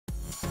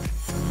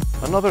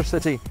Another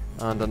city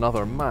and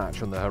another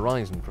match on the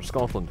horizon for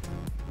Scotland.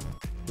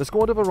 The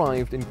squad have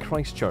arrived in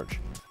Christchurch.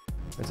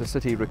 It's a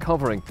city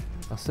recovering,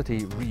 a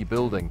city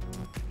rebuilding.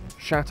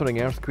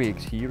 Shattering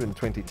earthquakes here in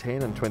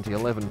 2010 and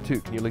 2011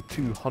 took nearly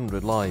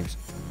 200 lives.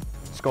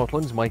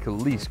 Scotland's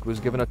Leask was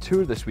given a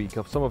tour this week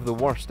of some of the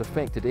worst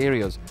affected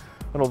areas,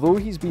 and although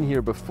he's been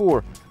here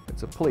before,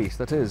 it's a place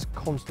that is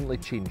constantly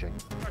changing.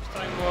 First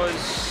time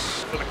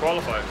was for the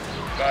qualifier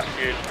back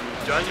in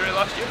January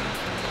last year.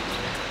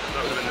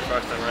 That would have been the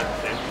first time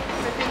around today.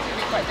 So things would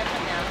be quite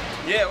different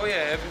now? Yeah, well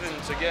yeah,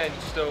 everything's again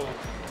still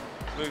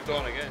moved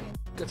on again.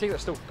 I take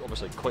that's still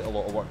obviously quite a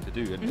lot of work to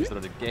do, and is there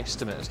a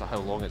guesstimate as to how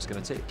long it's going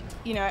to take?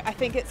 You know, I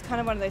think it's kind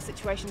of one of those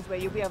situations where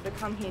you'll be able to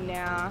come here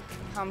now,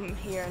 come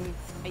here in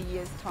a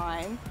year's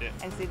time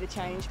and see the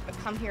change, but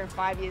come here in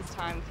 5 years'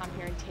 time, come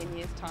here in 10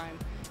 years' time,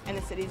 and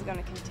the city's going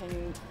to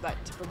continue to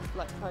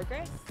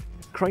progress.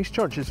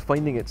 Christchurch is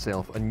finding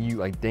itself a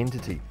new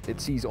identity.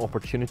 It sees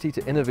opportunity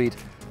to innovate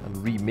and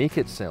remake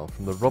itself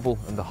from the rubble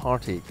and the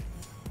heartache.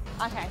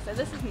 Okay, so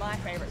this is my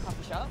favourite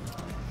coffee shop.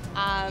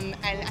 And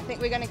I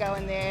think we're going to go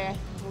in there,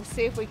 we'll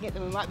see if we can get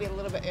them, we might be a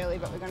little bit early,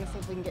 but we're going to see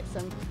if we can get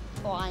some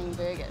flying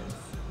burgers.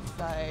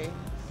 So,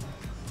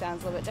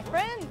 sounds a little bit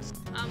different.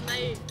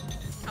 They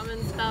come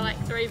and start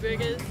like 3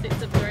 burgers,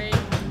 sets of 3,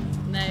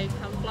 and they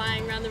come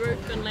flying around the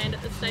roof and land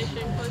at the station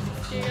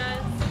closest to you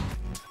guys.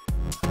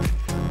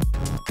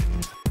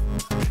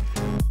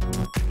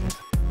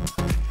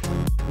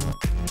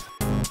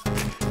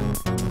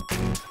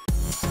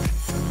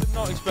 Did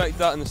not expect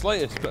that in the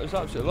slightest, but it was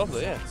absolutely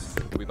lovely, yeah.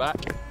 We'll be back.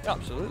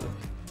 Absolutely.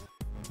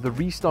 The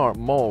Restart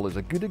Mall is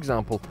a good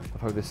example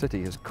of how the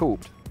city has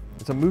coped.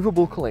 It's a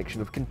movable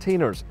collection of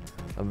containers,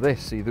 and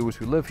this, see those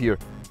who live here,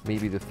 may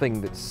be the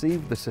thing that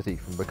saved the city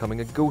from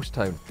becoming a ghost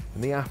town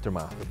in the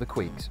aftermath of the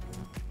quakes.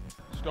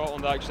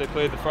 Scotland actually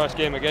played the first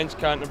game against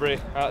Canterbury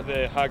at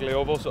the Hagley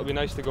Oval, so it'll be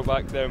nice to go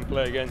back there and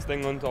play against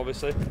England,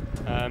 obviously.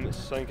 I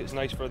think it's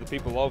nice for the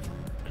people of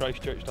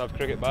Christchurch to have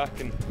cricket back,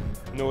 and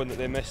knowing that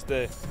they missed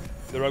the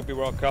Rugby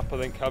World Cup, I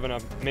think having a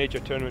major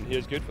tournament here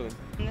is good for them.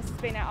 And this has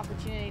been our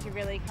opportunity to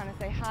really kind of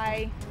say,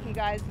 hi, you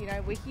guys, you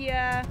know, we're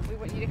here, we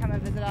want you to come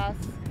and visit us,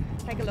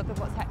 take a look at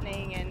what's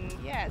happening, and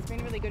yeah, it's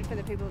been really good for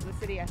the people of the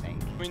city, I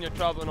think. When you're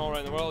travelling all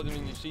around the world, I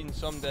mean, you've seen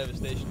some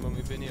devastation when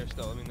we've been here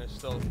still. I mean, there's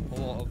still a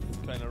lot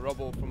of kind of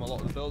rubble from a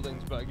lot of the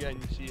buildings, but again,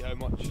 you see how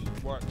much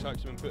work's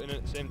actually been put in it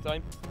at the same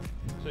time.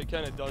 So it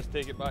kind of does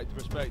take it back to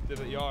perspective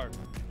that you are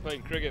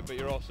playing cricket, but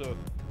you're also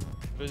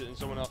visiting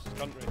someone else's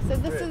country. So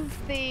this is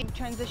the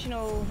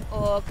transitional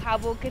or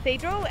cardboard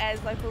cathedral,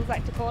 as locals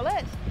like to call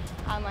it.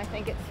 I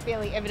think it's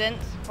fairly evident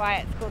why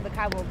it's called the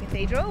cardboard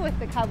cathedral with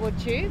the cardboard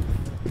tubes.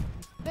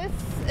 This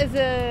is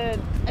a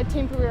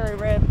temporary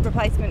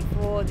replacement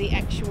for the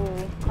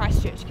actual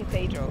Christchurch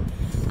Cathedral,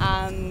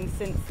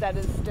 since that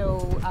is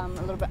still a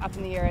little bit up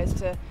in the air as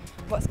to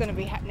what's going to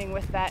be happening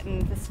with that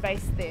and the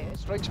space there. It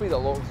strikes me that a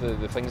lot of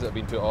the things that have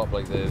been put up,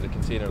 like the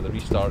container, the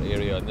restart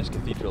area and this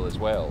cathedral as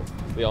well,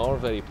 they are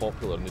very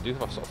popular and they do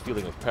have a sort of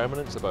feeling of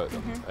permanence about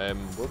them.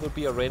 Will there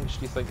be a wrench,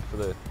 do you think, for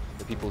the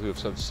people who have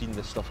sort of seen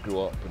this stuff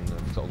grow up and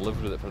have sort of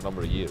lived with it for a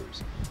number of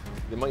years?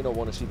 They might not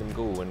want to see them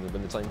go when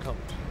the time comes.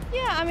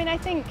 Yeah, I mean, I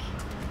think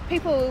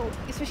people,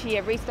 especially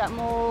Restart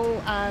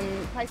Mall,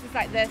 places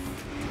like this,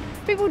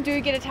 people do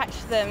get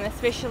attached to them,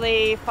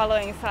 especially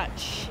following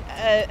such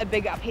a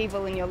big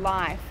upheaval in your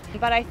life.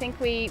 But I think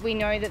we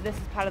know that this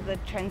is part of the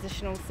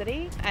transitional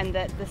city and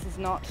that this is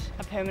not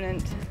a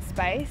permanent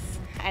space,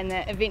 and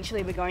that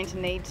eventually we're going to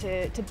need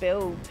to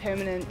build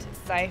permanent,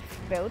 safe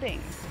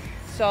buildings.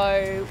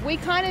 So we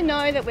kind of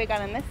know that we're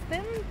going to miss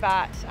them,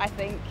 but I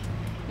think,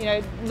 you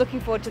know, looking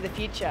forward to the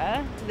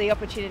future, the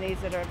opportunities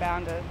that are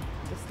abound are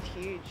just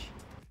huge.